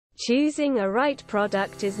Choosing a right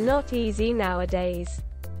product is not easy nowadays.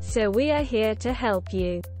 So we are here to help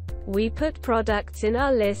you. We put products in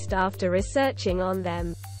our list after researching on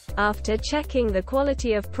them, after checking the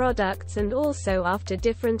quality of products, and also after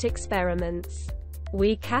different experiments.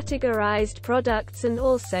 We categorized products and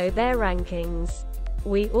also their rankings.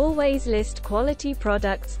 We always list quality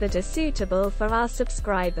products that are suitable for our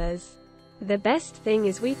subscribers. The best thing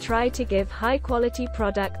is we try to give high-quality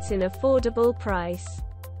products in affordable price.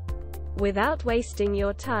 Without wasting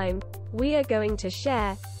your time, we are going to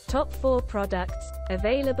share top 4 products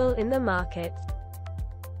available in the market.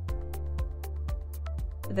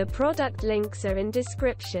 The product links are in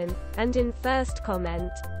description and in first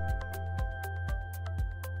comment.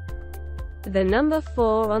 The number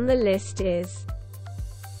 4 on the list is: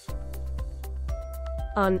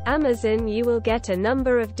 on Amazon you will get a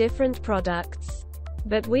number of different products,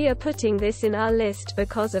 but we are putting this in our list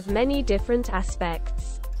because of many different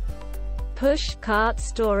aspects. Push cart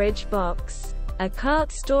storage box. A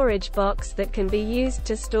cart storage box that can be used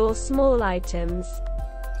to store small items.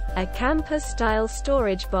 A camper-style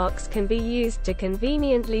storage box can be used to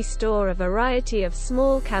conveniently store a variety of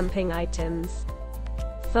small camping items.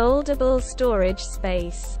 Foldable storage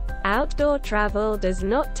space. Outdoor travel does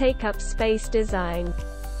not take up space design.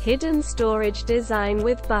 Hidden storage design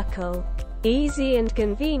with buckle. Easy and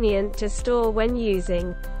convenient to store when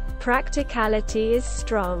using. Practicality is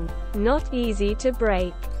strong. Not easy to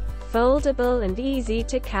break. Foldable and easy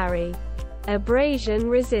to carry. Abrasion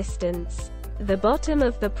resistance. The bottom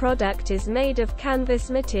of the product is made of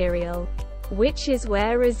canvas material, which is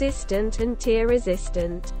wear resistant and tear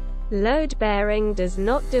resistant. Load bearing, does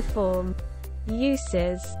not deform.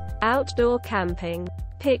 Uses: outdoor camping,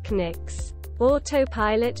 picnics,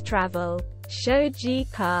 autopilot travel. Show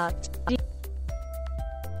G-cart.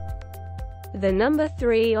 The number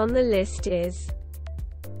 3 on the list is: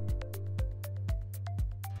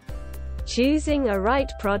 choosing a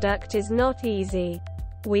right product is not easy.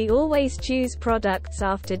 We always choose products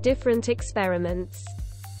after different experiments.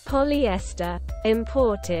 Polyester,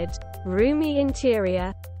 imported, roomy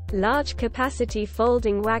interior, large capacity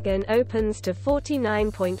folding wagon, opens to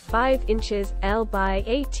 49.5 inches L by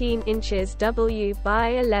 18 inches W by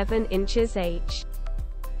 11 inches H.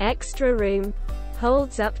 Extra room,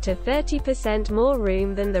 holds up to 30% more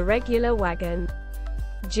room than the regular wagon.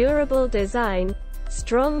 Durable design,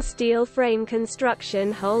 strong steel frame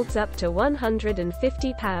construction, holds up to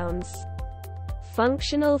 150 pounds.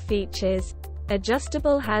 Functional features: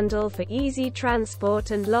 adjustable handle for easy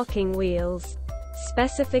transport and locking wheels.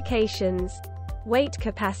 Specifications: weight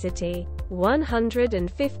capacity,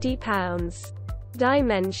 150 pounds.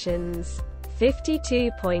 Dimensions: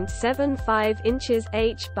 52.75 inches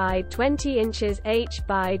H by 20 inches H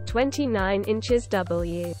by 29 inches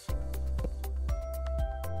W.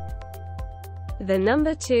 The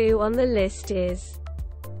number 2 on the list is: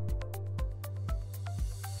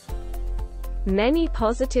 many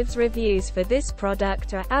positives. Reviews for this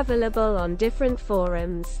product are available on different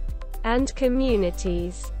forums and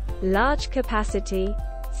communities. Large capacity,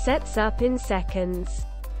 sets up in seconds.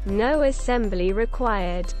 No assembly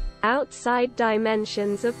required. Outside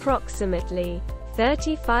dimensions approximately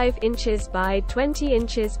 35 inches by 20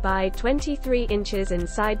 inches by 23 inches.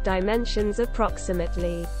 Inside dimensions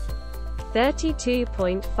approximately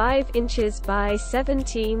 32.5 inches by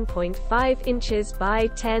 17.5 inches by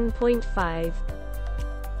 10.5.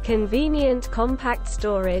 Convenient compact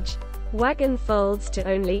storage. Wagon folds to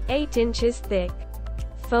only 8 inches thick.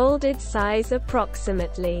 Folded size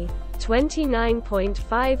approximately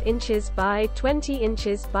 29.5 inches by 20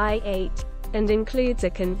 inches by 8, and includes a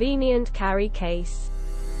convenient carry case.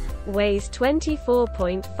 Weighs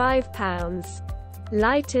 24.5 pounds.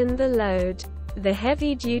 Lighten the load. The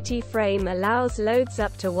heavy-duty frame allows loads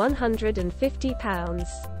up to 150 pounds.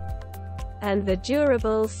 And the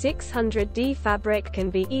durable 600D fabric can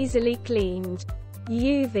be easily cleaned.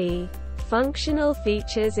 UV. Functional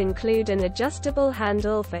features include an adjustable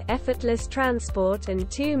handle for effortless transport and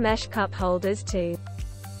 2 mesh cup holders to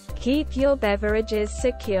keep your beverages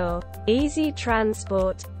secure. Easy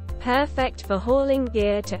transport. Perfect for hauling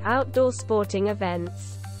gear to outdoor sporting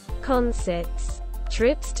events, concerts,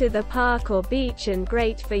 trips to the park or beach, and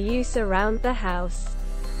great for use around the house.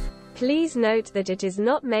 Please note that it is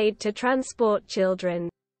not made to transport children.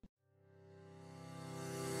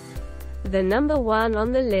 The number 1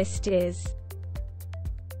 on the list is: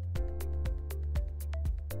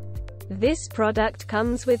 this product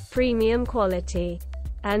comes with premium quality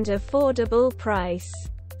and affordable price.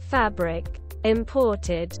 Fabric,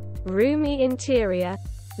 imported, roomy interior,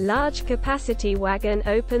 large capacity wagon,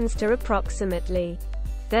 opens to approximately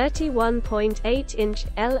 31.8-inch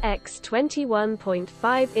LX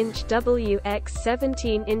 21.5-inch WX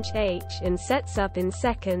 17-inch H and sets up in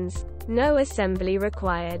seconds, no assembly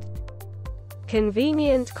required.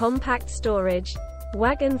 Convenient compact storage.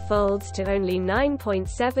 Wagon folds to only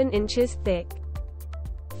 9.7 inches thick.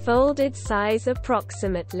 Folded size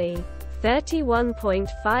approximately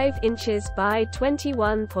 31.5 inches by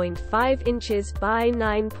 21.5 inches by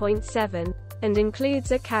 9.7, and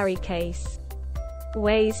includes a carry case.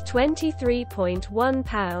 Weighs 23.1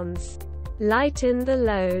 pounds. Lighten the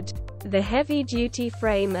load. The heavy-duty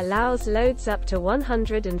frame allows loads up to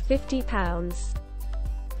 150 pounds.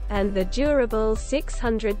 And the durable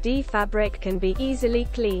 600D fabric can be easily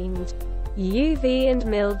cleaned. UV and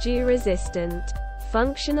mildew resistant.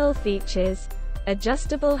 Functional features.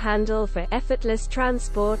 Adjustable handle for effortless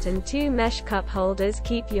transport and 2 mesh cup holders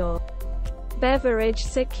keep your beverage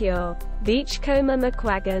secure. Beachcomber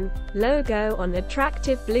McWagon. Logo on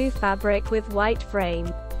attractive blue fabric with white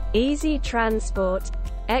frame. Easy transport.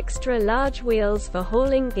 Extra large wheels for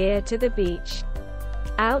hauling gear to the beach.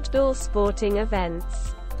 Outdoor sporting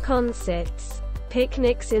events. Concerts.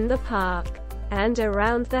 Picnics in the park. And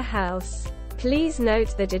around the house. Please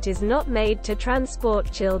note that it is not made to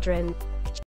transport children.